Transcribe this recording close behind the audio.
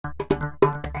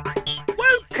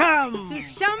Welcome to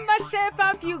Shamba Shape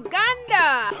Up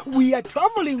Uganda. We are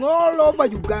traveling all over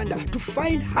Uganda to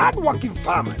find hardworking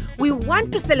farmers. We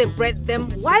want to celebrate them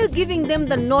while giving them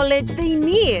the knowledge they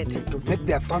need to make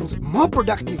their farms more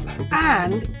productive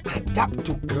and adapt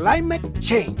to climate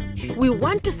change. We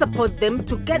want to support them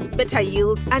to get better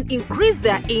yields and increase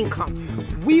their income.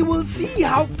 We will see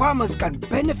how farmers can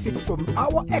benefit from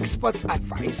our experts'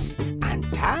 advice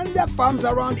and turn their farms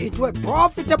around into a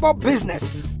profitable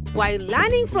business, while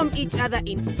learning from each other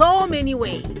in so many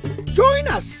ways. Join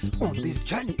us on these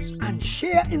journeys and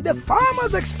share in the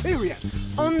farmers'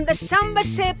 experience on the Shamba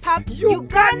Shape Up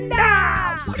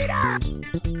Uganda.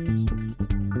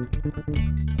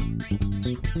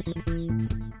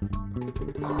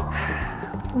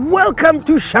 Welcome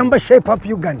to Shamba Shape Up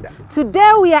Uganda.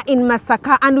 Today we are in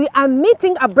Masaka and we are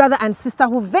meeting a brother and sister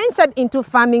who ventured into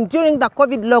farming during the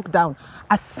COVID lockdown,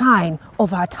 a sign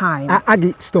of our times.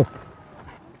 Adi, stop.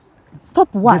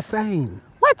 Stop what? The sign.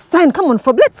 What sign? Come on,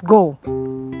 Fob, let's go.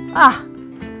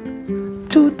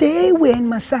 Today we're in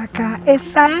Masaka, a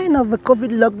sign of the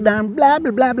COVID lockdown, blah,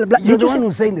 blah, blah, blah, blah. You're the one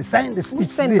who's saying the sign, the speech.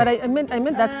 Sign, but I meant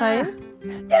that sign.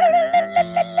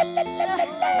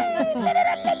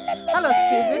 Hello,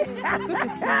 Stephen. Good to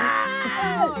see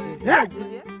you. Yeah.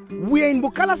 Juliet. We are in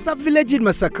Bukalasa village in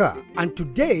Masaka, and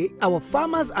today our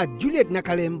farmers are Juliet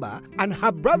Nakalemba and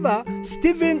her brother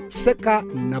Stephen Kiseka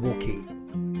Naboke.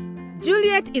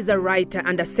 Juliet is a writer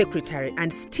and a secretary,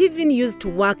 and Stephen used to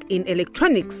work in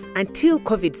electronics until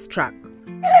COVID struck.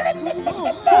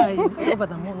 Oh, hi. Over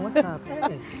the moon, what's up?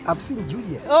 Hey, I've seen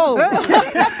Juliet. Oh.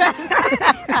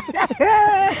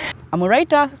 I'm a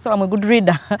writer, so I'm a good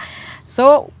reader.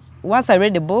 So once I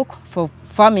read a book for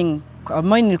farming,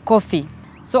 mining coffee.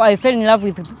 So I fell in love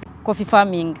with coffee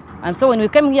farming. And so when we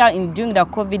came here during the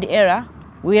COVID era,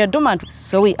 we were dormant.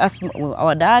 So we asked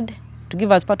our dad to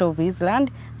give us part of his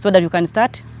land so that we can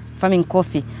start farming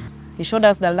coffee. He showed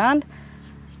us the land.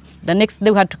 The next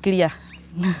day we had to clear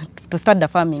to start the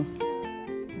farming.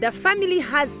 The family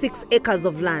has 6 acres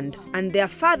of land and their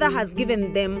father has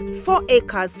given them 4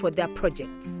 acres for their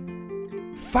projects.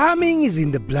 Farming is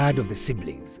in the blood of the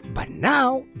siblings, but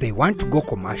now they want to go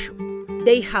commercial.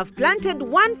 They have planted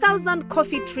 1,000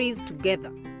 coffee trees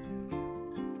together.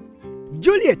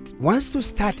 Juliet wants to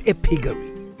start a piggery.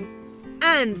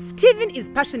 And Stephen is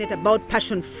passionate about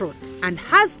passion fruit and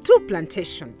has 2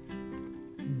 plantations.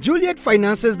 Juliet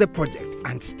finances the project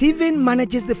and Stephen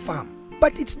manages the farm.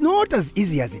 But it's not as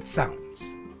easy as it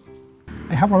sounds.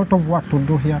 I have a lot of work to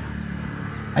do here.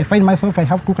 I find myself, I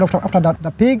have to cook after that,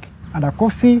 the pig and the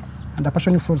coffee and the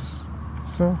passion fruits.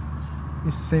 So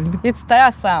it's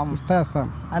tiresome. It's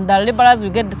tiresome. And the laborers,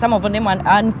 we get some of them are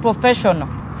unprofessional.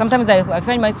 Sometimes I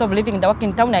find myself living in the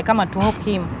working town, I come out to help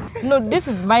him. No, this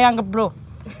is my younger bro.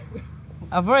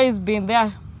 I've always been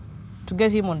there to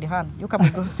get him on the hand. You come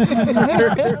and go.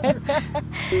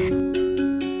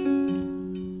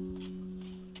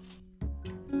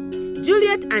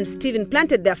 Juliet and Stephen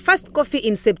planted their first coffee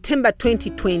in September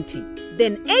 2020.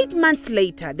 Then 8 months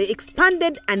later, they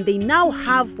expanded and they now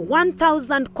have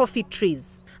 1,000 coffee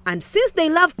trees. And since they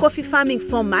love coffee farming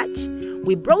so much,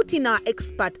 we brought in our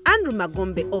expert Andrew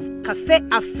Magombe of Cafe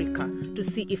Africa to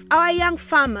see if our young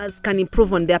farmers can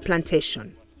improve on their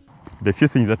plantation. The few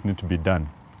things that need to be done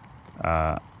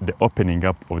are the opening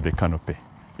up of the canopy.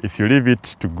 If you leave it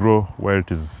to grow while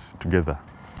it is together,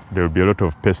 there will be a lot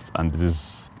of pests and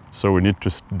disease. So we need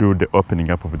to do the opening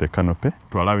up of the canopy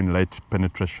to allow in light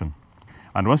penetration.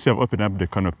 And once you have opened up the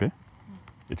canopy,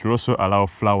 it will also allow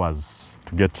flowers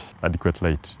to get adequate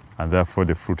light, and therefore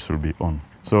the fruits will be on.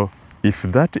 So if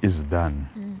that is done,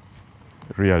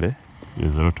 really,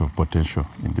 there's a lot of potential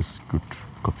in this good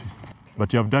coffee.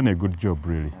 But you have done a good job,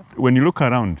 really. When you look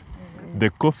around, the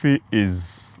coffee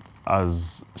is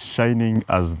as shining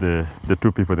as the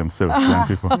 2 people themselves, young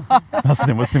people. That's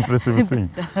the most impressive thing.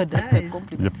 That's a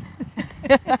compliment.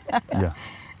 Yep. Yeah.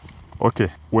 Okay,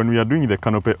 when we are doing the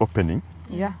canopy opening,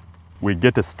 we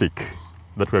get a stick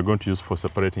that we are going to use for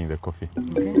separating the coffee.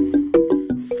 Okay.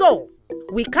 So,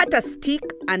 we cut a stick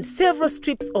and several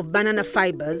strips of banana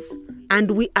fibers,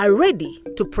 and we are ready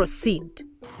to proceed.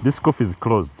 This coffee is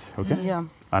closed, okay? Yeah.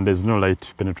 And there's no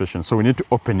light penetration, so we need to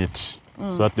open it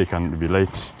so that there can be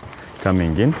light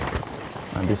coming in.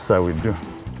 And this is how we do.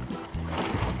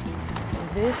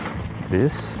 This.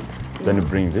 Then you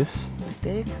bring this.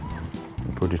 Stick.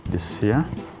 You put it this here.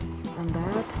 And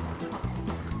that.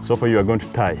 So far you are going to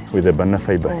tie with the banana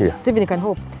fiber here. Stephen, you can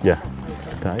help. Yeah.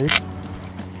 Tie it.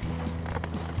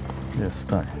 Yes,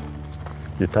 tie.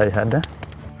 You tie harder.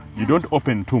 You don't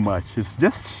open too much. It's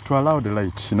just to allow the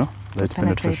light, light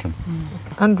penetration.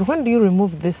 And when do you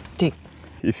remove this stick?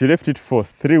 If you left it for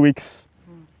 3 weeks,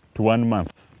 to 1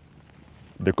 month,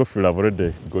 the coffee will have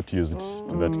already got used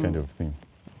to that kind of thing.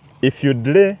 If you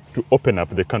delay to open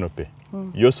up the canopy,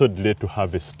 you also delay to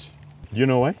harvest. Do you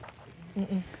know why?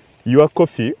 Your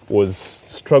coffee was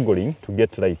struggling to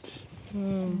get light.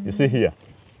 You see here,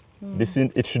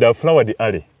 it should have flowered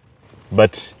early,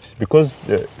 but because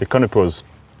the canopy was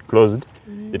closed,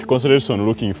 it concentrates on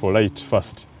looking for light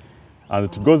first. As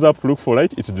it goes up to look for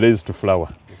light, it delays to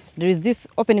flower. There is this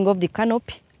opening of the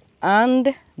canopy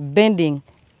and bending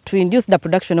to induce the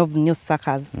production of new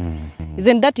suckers.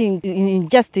 Isn't that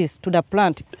injustice to the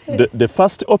plant? The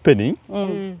first opening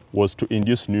was to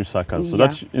induce new suckers. So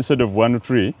that instead of 1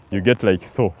 tree, you get like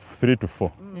 3 to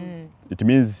 4. It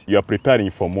means you are preparing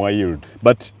for more yield.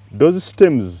 But those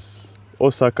stems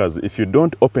or suckers, if you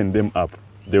don't open them up,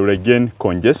 they will again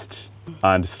congest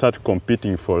and start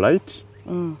competing for light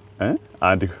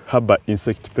and harbor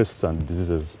insect pests and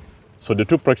diseases. So the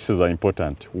two practices are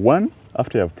important. One,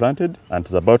 after you have planted and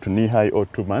it's about knee-high or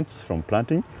 2 months from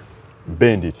planting,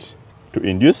 bend it to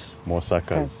induce more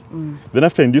suckers. Then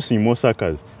after inducing more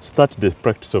suckers, start the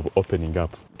practice of opening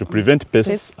up to prevent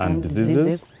pests and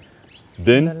diseases.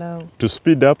 Then to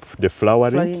speed up the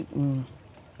flowering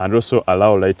and also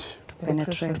allow light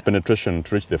penetration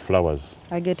to reach the flowers.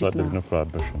 I get so it that there's now. no flower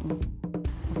abrasion.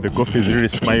 The coffee is really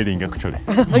smiling actually.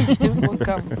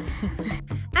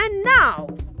 And now,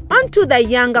 onto the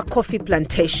younger coffee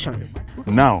plantation.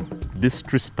 Now, this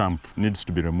tree stump needs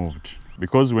to be removed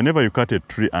because whenever you cut a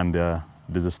tree and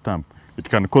there's a stump, it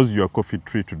can cause your coffee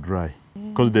tree to dry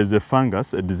because there's a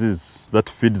fungus, a disease that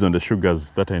feeds on the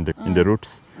sugars that are in the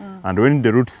roots. And when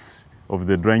the roots of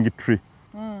the drying tree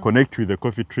connect with the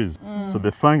coffee trees, so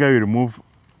the fungi will move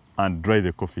and dry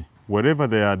the coffee. Wherever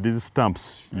there are these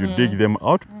stumps, you dig them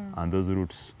out and those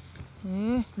roots.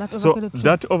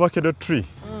 That avocado tree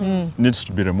needs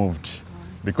to be removed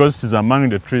because it's among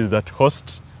the trees that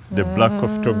host the black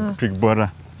coffee twig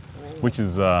borer, which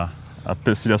is a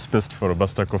serious pest for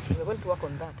Robusta coffee. We're going to work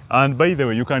on that. And by the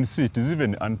way, you can see it is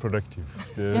even unproductive.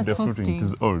 The fruiting, it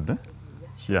is old.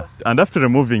 Yeah. And after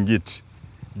removing it,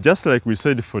 just like we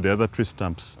said for the other tree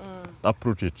stumps,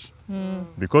 uproot it.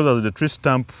 Because as the tree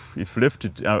stump, if left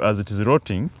it as it is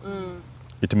rotting,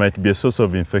 it might be a source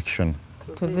of infection.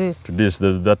 To this,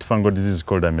 there's that fungal disease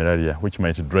called malaria, which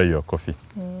might dry your coffee.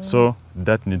 So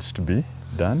that needs to be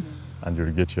done, and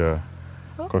you'll get your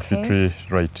coffee tree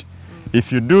right.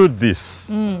 If you do this,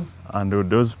 and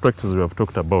those practices we have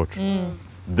talked about,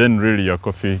 then really your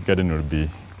coffee garden will be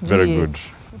very good.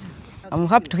 I'm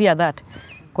happy to hear that,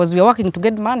 because we are working to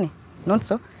get money, not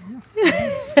so?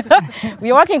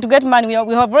 We are working to get money. We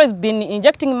have always been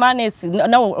injecting money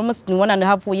now almost in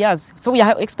 1.5 years. So we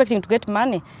are expecting to get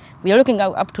money. We are looking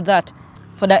up to that.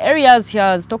 For the areas he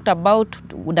has talked about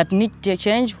that need to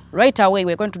change, right away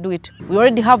we're going to do it. We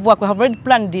already have work, we have already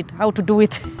planned it, how to do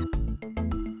it.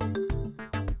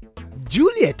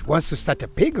 Juliet wants to start a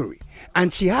piggery,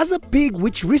 and she has a pig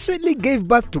which recently gave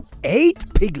birth to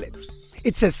 8 piglets.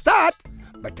 It's a start,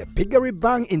 but a piggery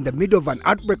bang in the middle of an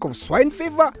outbreak of swine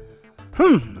fever?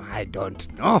 I don't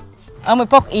know. I'm a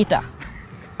pork eater,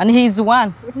 and he's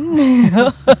one.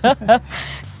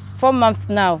 4 months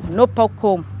now, no pork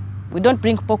home. We don't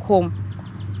bring pork home.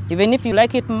 Even if you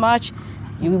like it much,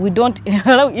 we don't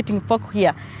allow eating pork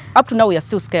here. Up to now, we are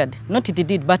still scared. Not it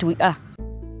did, but we are.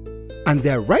 And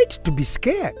they're right to be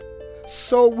scared.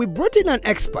 So we brought in an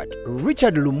expert,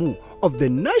 Richard Lumu, of the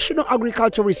National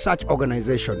Agricultural Research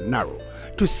Organization, NARO,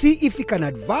 to see if he can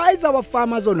advise our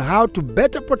farmers on how to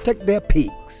better protect their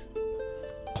pigs.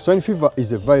 Swine fever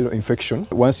is a viral infection.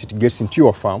 Once it gets into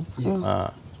your farm,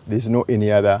 there's no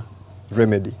any other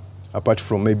remedy apart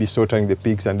from maybe slaughtering the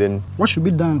pigs and then... What should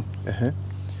be done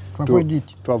to avoid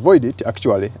it? To avoid it,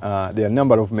 actually, there are a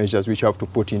number of measures which you have to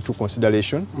put into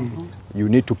consideration. You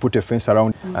need to put a fence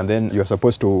around, and then you're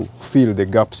supposed to fill the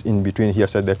gaps in between here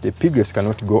so that the piglets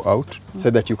cannot go out, so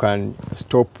that you can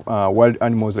stop wild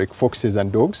animals like foxes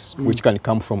and dogs, which can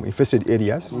come from infested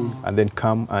areas and then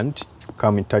come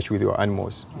in touch with your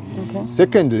animals.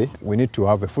 Secondly, we need to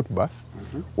have a foot bath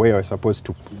where you're supposed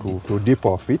to dip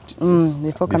our feet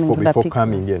before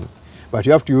coming in. But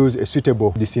you have to use a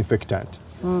suitable disinfectant.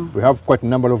 We have quite a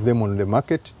number of them on the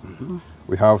market.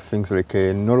 We have things like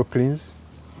Norocleans,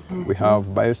 we have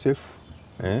Biosafe,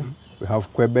 we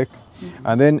have Quebec.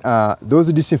 And then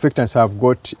those disinfectants have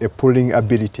got a pulling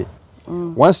ability.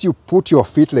 Once you put your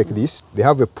feet like this, they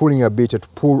have a pulling ability to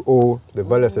pull all the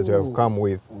viruses that you have come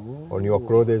with on your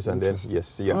clothes, and then,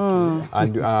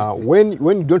 And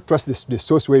when you don't trust the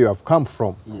source where you have come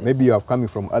from, maybe you are coming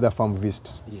from other farm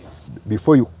visits,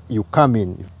 before you come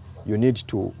in, you need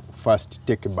to first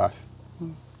take a bath.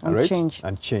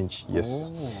 And change,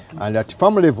 yes. And at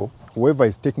farm level, whoever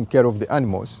is taking care of the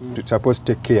animals is supposed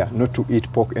to take care not to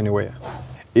eat pork anywhere.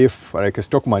 If, like a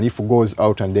stockman, if goes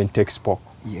out and then takes pork,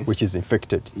 which is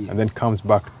infected, and then comes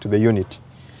back to the unit,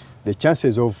 the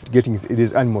chances of getting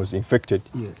these animals infected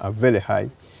are very high,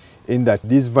 in that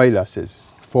these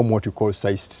viruses form what we call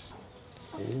cysts.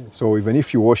 So even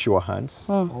if you wash your hands,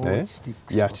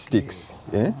 it sticks.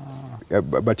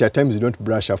 But at times you don't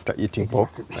brush after eating pork.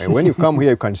 When you come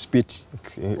here, you can spit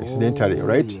accidentally,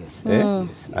 right?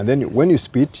 And then when you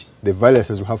spit, the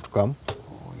viruses will have to come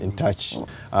in touch.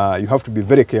 You have to be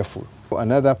very careful.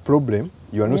 Another problem,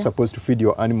 you are not supposed to feed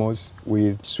your animals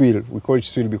with swill. We call it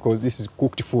swill because this is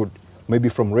cooked food, maybe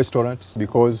from restaurants,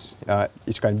 because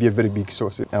it can be a very big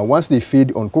source. Once they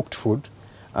feed on cooked food,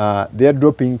 their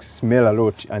droppings smell a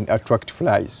lot and attract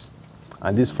flies.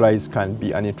 And these flies can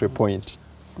be an entry point,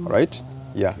 right?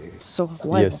 Yeah. So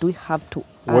what do we have to add?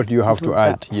 What do you have to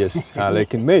add? Yes.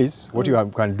 Like in maize, what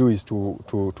you can do is to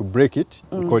break it.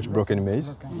 We call it broken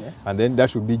maize. And then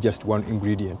that would be just one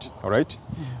ingredient, all right?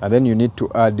 And then you need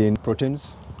to add in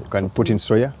proteins. You can put in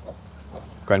soya.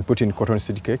 You can put in cotton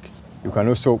seed cake. You can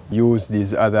also use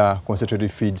these other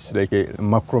concentrated feeds like a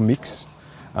macro mix.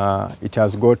 It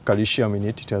has got calcium in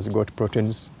it. It has got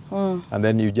proteins. And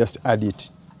then you just add it.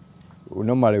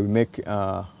 Normally we make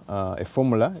a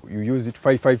formula. You use it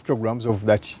 5 kilograms of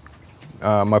that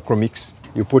macro mix.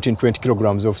 You put in 20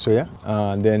 kilograms of soya,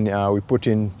 and then we put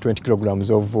in 20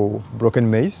 kilograms of broken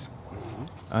maize,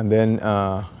 and then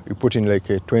you put in like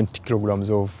 20 kilograms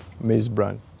of maize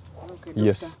bran.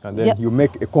 Yes, and then you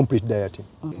make a complete dieting.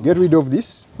 Get rid of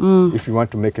this if you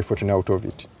want to make a fortune out of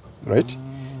it, right?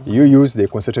 You use the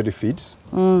concentrated feeds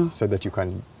so that you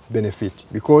can benefit,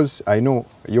 because I know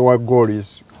your goal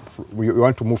is we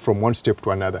want to move from one step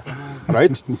to another,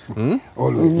 right?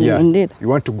 Yeah, indeed. You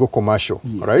want to go commercial,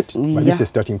 right? But this is a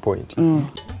starting point.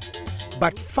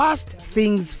 But first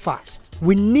things first,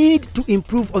 we need to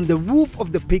improve on the roof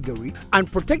of the piggery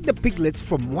and protect the piglets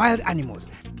from wild animals.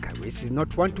 Caris is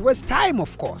not one to waste time,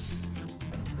 of course.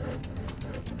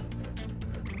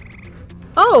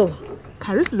 Oh,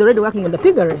 Caris is already working on the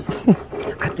piggery.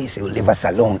 At least he will leave us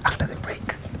alone after the break.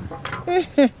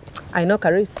 I know,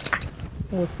 Caris.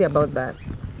 We'll see about that.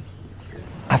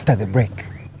 After the break.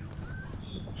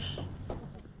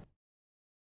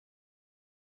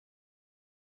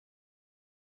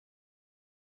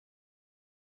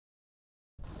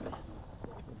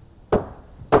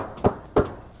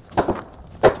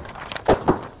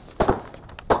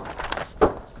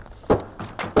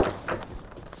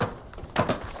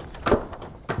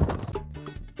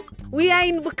 We are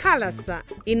in Bukalasa,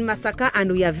 in Masaka,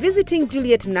 and we are visiting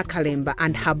Juliet Nakalemba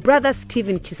and her brother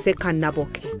Stephen Kiseka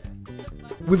Naboke.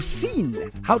 We've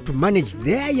seen how to manage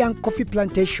their young coffee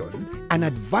plantation and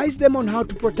advise them on how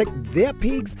to protect their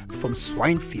pigs from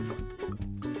swine fever.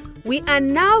 We are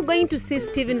now going to see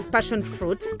Stephen's passion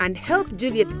fruits and help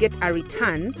Juliet get a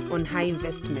return on her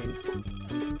investment.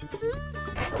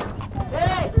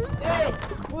 Hey!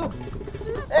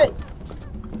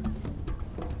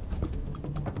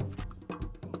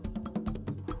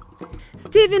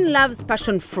 Stephen loves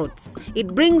passion fruits.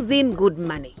 It brings in good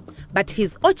money. But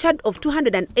his orchard of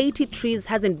 280 trees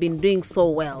hasn't been doing so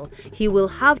well. He will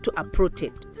have to uproot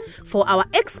it. For our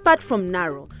expert from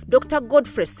Naro, Dr.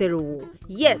 Godfrey Seruwu,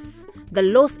 yes, the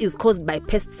loss is caused by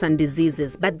pests and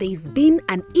diseases, but there's been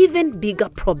an even bigger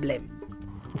problem.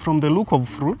 From the look of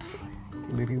fruits,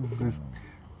 there is a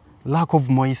lack of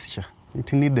moisture.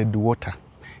 It needed water.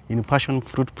 In passion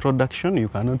fruit production, you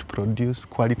cannot produce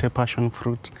quality passion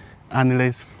fruit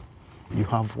unless you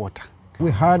have water.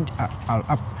 We had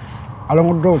a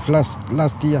long drought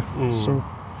last year,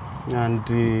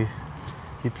 and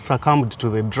it succumbed to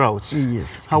the drought.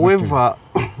 Yes. However,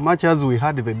 much as we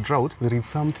had the drought, there is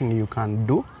something you can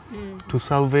do to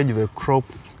salvage the crop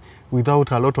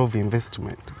without a lot of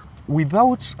investment.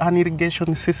 Without an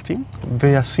irrigation system,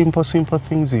 there are simple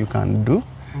things you can do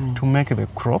to make the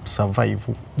crop survive.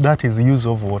 That is use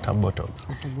of water bottles.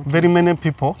 Very many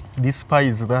people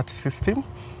despise that system,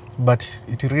 but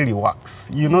it really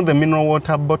works. You know the mineral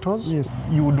water bottles? Yes.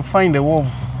 You would find a way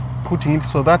of putting it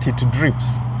so that it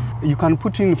drips. You can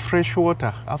put in fresh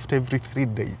water after every 3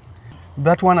 days.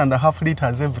 That 1.5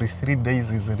 liters every 3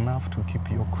 days is enough to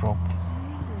keep your crop.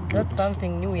 That's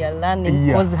something new we are learning,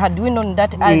 because had we known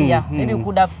that earlier, maybe we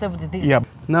could have saved this. Yeah.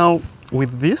 Now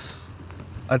with this,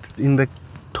 in the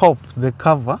top, the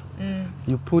cover,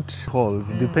 you put holes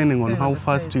depending on how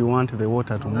fast you want the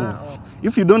water to move.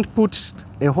 If you don't put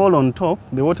a hole on top,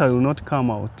 the water will not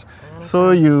come out.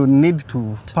 So you need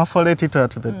to perforate it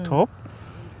at the top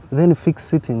then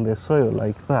fix it in the soil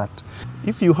like that.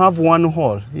 If you have one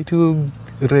hole, it will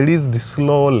release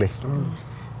slowly.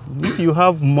 If you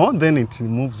have more, then it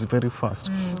moves very fast.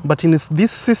 But in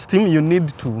this system, you need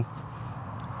to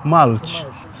mulch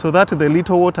so that the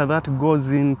little water that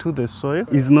goes into the soil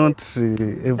is not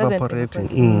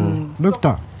evaporating.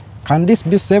 Doctor, can this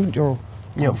be saved? Or?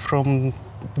 Yeah, from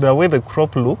the way the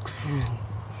crop looks,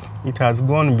 it has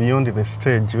gone beyond the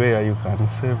stage where you can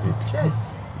save it.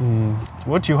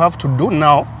 What you have to do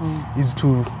now is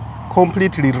to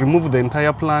completely remove the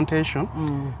entire plantation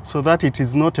so that it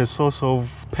is not a source of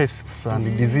pests and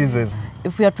diseases.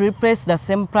 If we are to replace the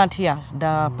same plant here,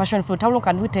 the passion fruit, how long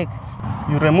can we take?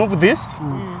 You remove this.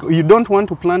 You don't want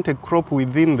to plant a crop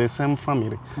within the same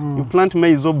family. You plant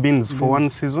maize or beans for one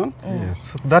season.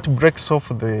 So that breaks off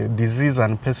the disease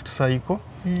and pest cycle.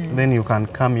 Then you can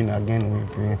come in again with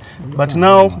the... But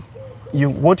now,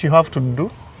 what you have to do,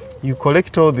 you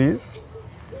collect all these,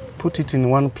 put it in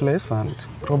one place and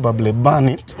probably burn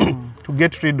it to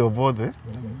get rid of all the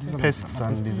pests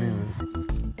and diseases.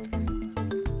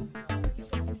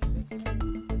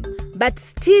 But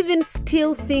Stephen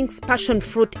still thinks passion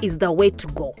fruit is the way to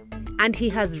go. And he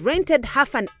has rented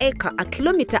half an acre a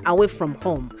kilometer away from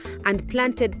home and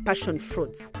planted passion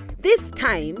fruits. This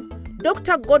time,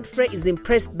 Dr. Godfrey is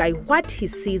impressed by what he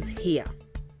sees here.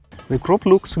 The crop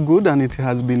looks good and it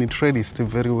has been trellised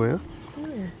very well.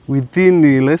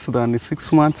 Within less than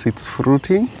 6 months, it's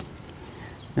fruiting.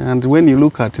 And when you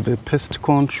look at the pest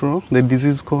control, the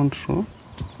disease control,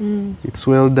 it's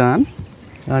well done.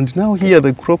 And now here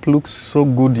the crop looks so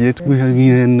good, yet we are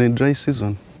in a dry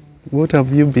season. What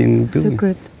have you been doing?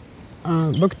 Secret.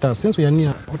 Doctor, since we are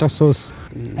near water source,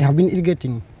 I have been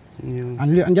irrigating.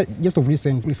 And just of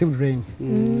recent, received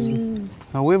rain.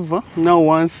 However, now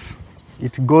once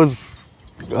it goes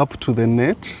up to the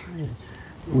net,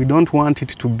 we don't want it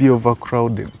to be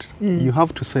overcrowded. You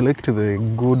have to select the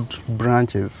good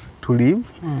branches to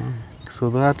leave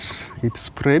so that it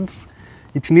spreads.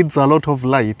 It needs a lot of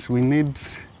light. We need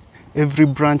every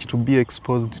branch to be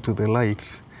exposed to the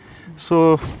light.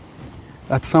 So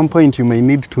at some point you may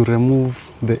need to remove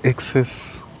the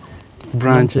excess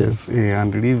branches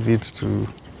and leave it to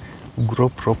grow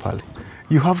properly.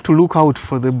 You have to look out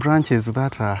for the branches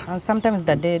that are... sometimes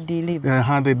the dead leaves. The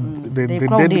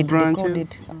dead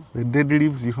branches, the dead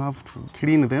leaves, you have to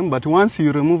clean them. But once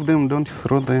you remove them, don't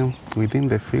throw them within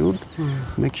the field.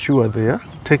 Make sure they are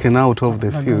taken out of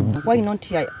the field. Why not?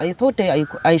 I thought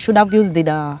I should have used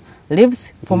the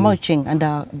leaves for mulching and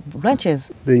the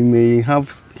branches. They may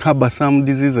harbor some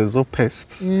diseases or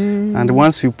pests. And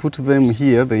once you put them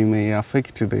here, they may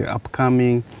affect the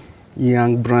upcoming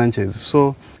young branches.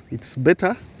 So it's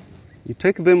better you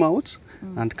take them out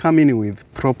and come in with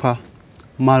proper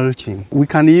mulching. We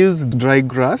can use dry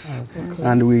grass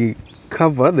and we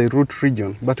cover the root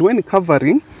region. But when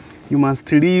covering, you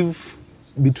must leave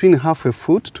between half a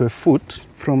foot to a foot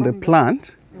from the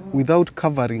plant without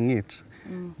covering it.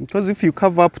 Because if you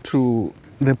cover up to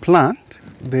the plant,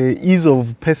 the ease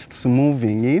of pests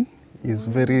moving in is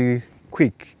very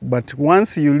quick. But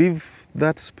once you leave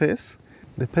that space,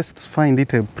 the pests find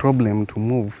it a problem to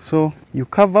move. So you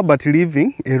cover but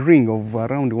leaving a ring of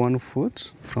around 1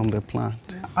 foot from the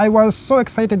plant. I was so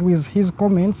excited with his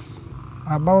comments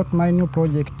about my new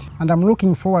project, and I'm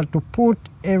looking forward to put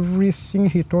everything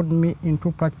he told me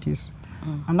into practice.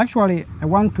 And actually, I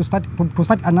want to start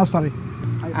a nursery.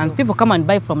 And people come and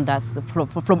buy from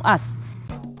us.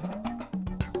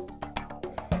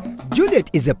 Juliet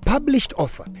is a published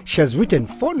author. She has written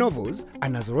 4 novels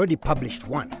and has already published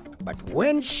 1. But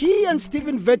when she and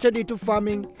Stephen ventured into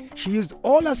farming, she used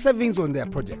all her savings on their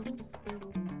project.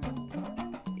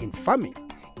 In farming,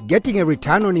 getting a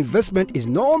return on investment is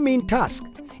no mean task.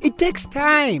 It takes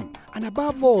time and,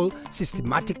 above all,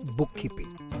 systematic bookkeeping.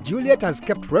 Juliet has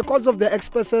kept records of their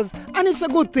expenses, and it's a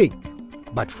good thing.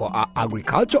 But for our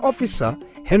agriculture officer,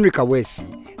 Henry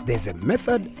Kawesi, there's a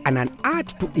method and an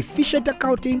art to efficient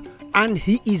accounting, and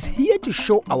he is here to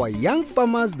show our young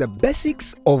farmers the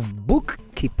basics of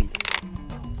bookkeeping.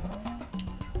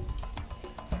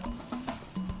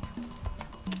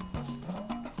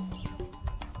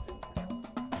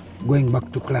 Going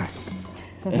back to class.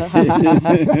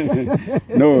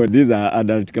 No, these are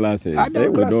adult classes. Adult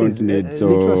We classes, don't need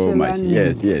so much.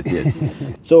 Yes.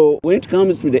 So when it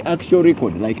comes to the actual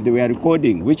record, like we are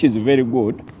recording, which is very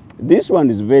good, this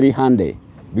one is very handy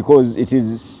because it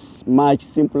is much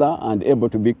simpler and able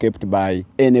to be kept by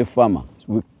any farmer.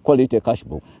 We call it a cash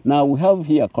book. Now we have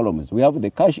here columns. We have the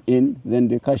cash in, then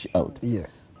the cash out.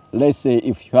 Yes. let's say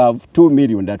if you have 2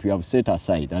 million that we have set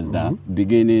aside as the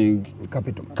beginning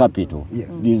capital, Yes.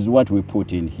 this is what we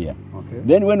put in here. Okay.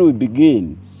 Then when we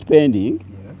begin spending,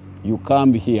 you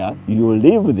come here, you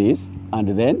leave this, and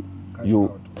then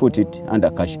you put it under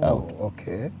cash out.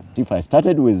 Okay. If I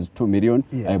started with 2 million,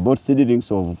 I bought seedlings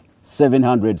of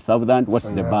 700,000,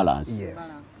 what's the balance?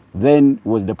 Yes. Then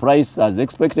was the price as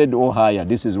expected or higher?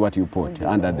 This is what you put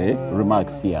under the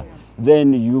remarks here.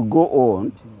 Then you go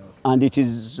on, and it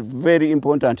is very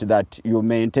important that you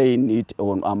maintain it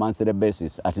on a monthly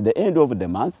basis. At the end of the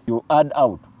month, you add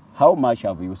out how much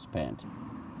have you spent,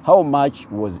 how much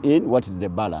was in, what is the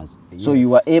balance. So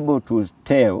you are able to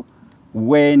tell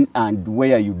when and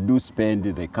where you do spend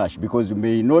the cash, because you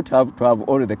may not have to have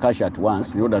all the cash at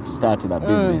once in order to start the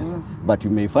business. But you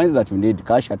may find that you need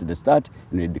cash at the start,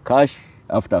 you need cash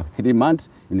after 3 months,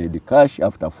 you need cash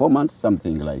after 4 months,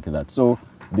 something like that. So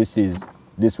this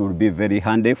will be very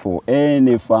handy for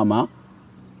any farmer,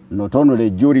 not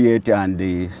only Juliet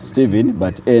and Stephen,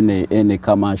 but any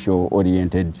commercial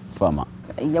oriented farmer.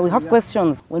 Yeah, we have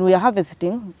questions. When we are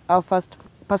harvesting our first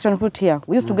passion fruit here,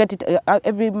 we used to get it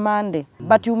every Monday.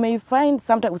 But you may find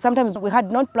sometimes we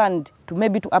had not planned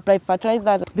to apply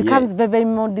fertilizer. It becomes very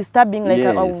more disturbing, like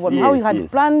how we had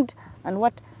planned and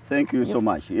what. Thank you so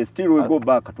much. Still, we go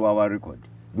back to our record.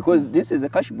 Because this is a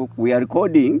cash book, we are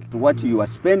recording what you are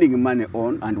spending money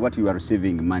on and what you are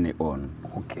receiving money on.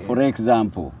 Okay. For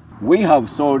example, we have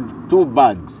sold 2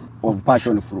 bags of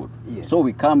passion fruit. Yes. So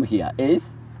we come here, 8th,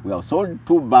 we have sold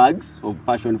 2 bags of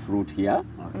passion fruit here.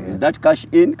 Okay. Is that cash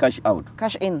in, cash out?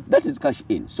 Cash in. That is cash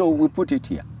in. So we put it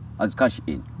here as cash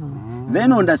in.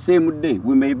 Then on the same day,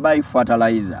 we may buy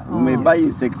fertilizer, we may buy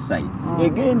insecticide.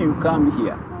 Again, you come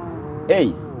here,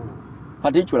 8th.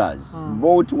 Particulars,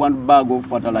 bought 1 bag of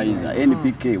fertilizer,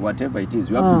 NPK, whatever it is.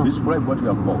 You have to describe what you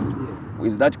have bought.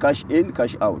 Yes. Is that cash in,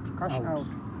 cash out? Cash out.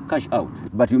 Cash out.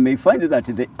 But you may find that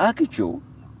the actual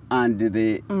and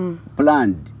the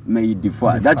planned may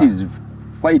differ. That is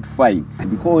quite fine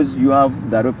because you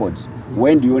have the records.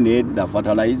 When do you need the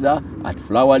fertilizer? At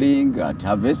flowering, at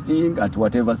harvesting, at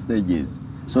whatever stages.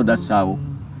 So that's how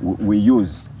we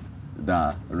use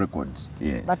the records.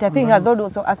 Yes. But I think he has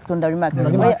also asked on the remarks.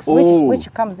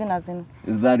 Which comes in as in?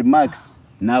 The remarks.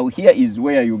 Now here is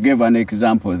where you gave an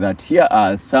example that here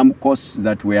are some costs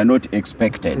that were not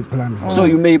expected. So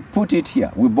you may put it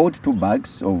here. We bought 2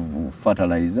 bags of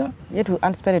fertilizer. Yet we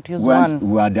anticipated to use one.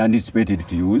 We had anticipated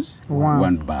to use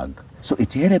 1 bag. So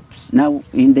it helps now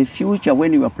in the future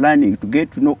when you are planning to get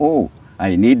to know, oh,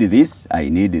 I need this, I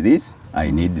need this,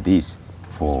 I need this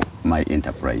for my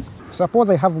enterprise. Suppose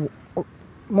I have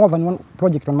more than 1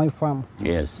 project on my farm.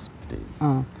 Yes,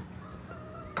 please.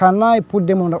 Can I put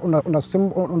them on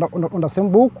the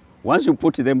same book? Once you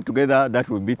put them together, that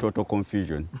will be total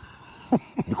confusion.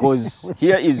 Because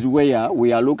here is where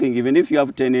we are looking, even if you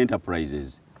have 10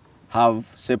 enterprises, have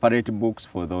separate books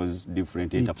for those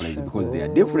different enterprises because they are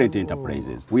different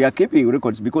enterprises. We are keeping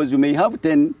records because you may have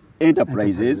 10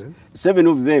 enterprises, 7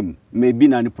 of them may be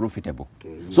non-profitable.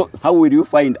 So how will you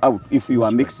find out if you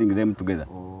are mixing them together?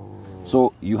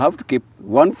 So you have to keep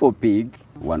 1 for pig,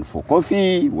 1 for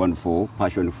coffee, 1 for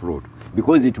passion fruit.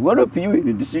 Because it will help you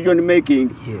in decision making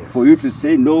for you to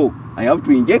say, no, I have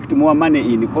to inject more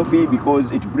money in coffee because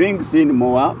it brings in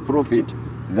more profit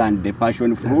than the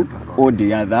passion fruit or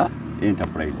the other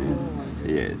enterprises.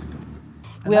 Yes.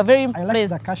 We are very impressed. I like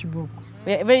the cash book.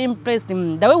 We are very impressed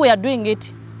in the way we are doing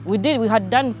it. We had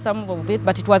done some of it,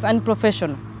 but it was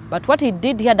unprofessional. But what he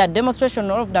did here, the demonstration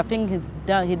of the thing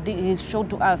he showed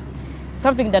to us,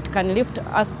 something that can lift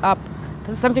us up.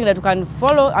 This is something that we can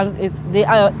follow, and they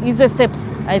are easy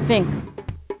steps, I think.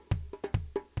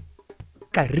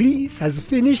 Caris has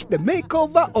finished the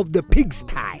makeover of the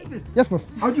pigsty. Yes,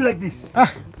 boss. How do you like this?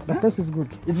 The place is good.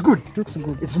 It's good. It looks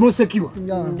good. It's more secure.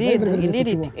 Yeah, Indeed, very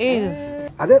indeed secure. it is.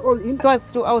 Are they all in? It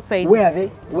was to outside. Where are they?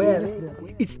 Where are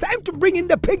they? It's time to bring in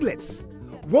the piglets.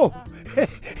 Whoa,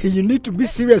 you need to be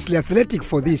seriously athletic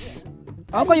for this.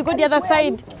 Uncle, you go the other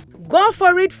side. Go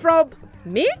for it, Frob.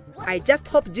 Me? I just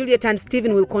hope Juliet and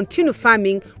Stephen will continue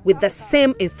farming with the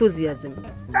same enthusiasm.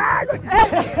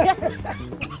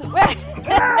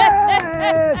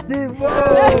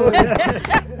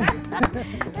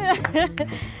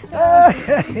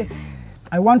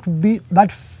 I want to be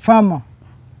that farmer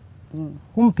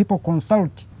whom people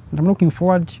consult. And I'm looking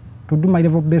forward to do my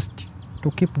level best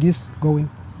to keep this going.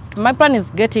 My plan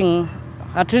is getting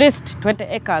at least 20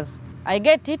 acres. I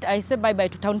get it, I say bye-bye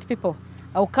to town people.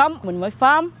 I'll come on my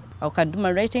farm, I can do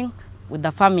my writing with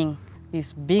the farming.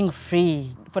 It's being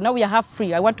free. For now we are half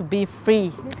free, I want to be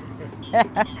free.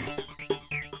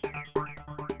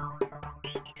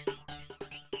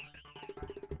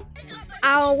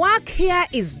 Our work here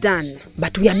is done,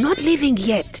 but we are not leaving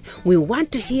yet. We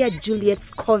want to hear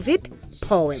Juliet's COVID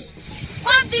poem.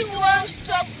 Coffee won't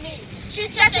stop me. She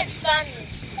started farming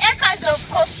acres of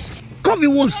coffee. Coffee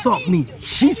won't stop me.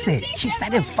 She said she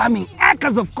started farming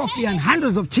acres of coffee and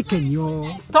hundreds of chicken,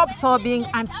 yo. Stop sobbing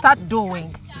and start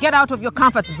doing. Get out of your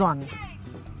comfort zone.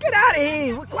 Get out of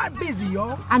here. We're quite busy,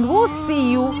 yo. And we'll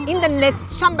see you in the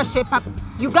next Shamba Shape Up,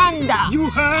 Uganda. You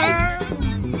heard?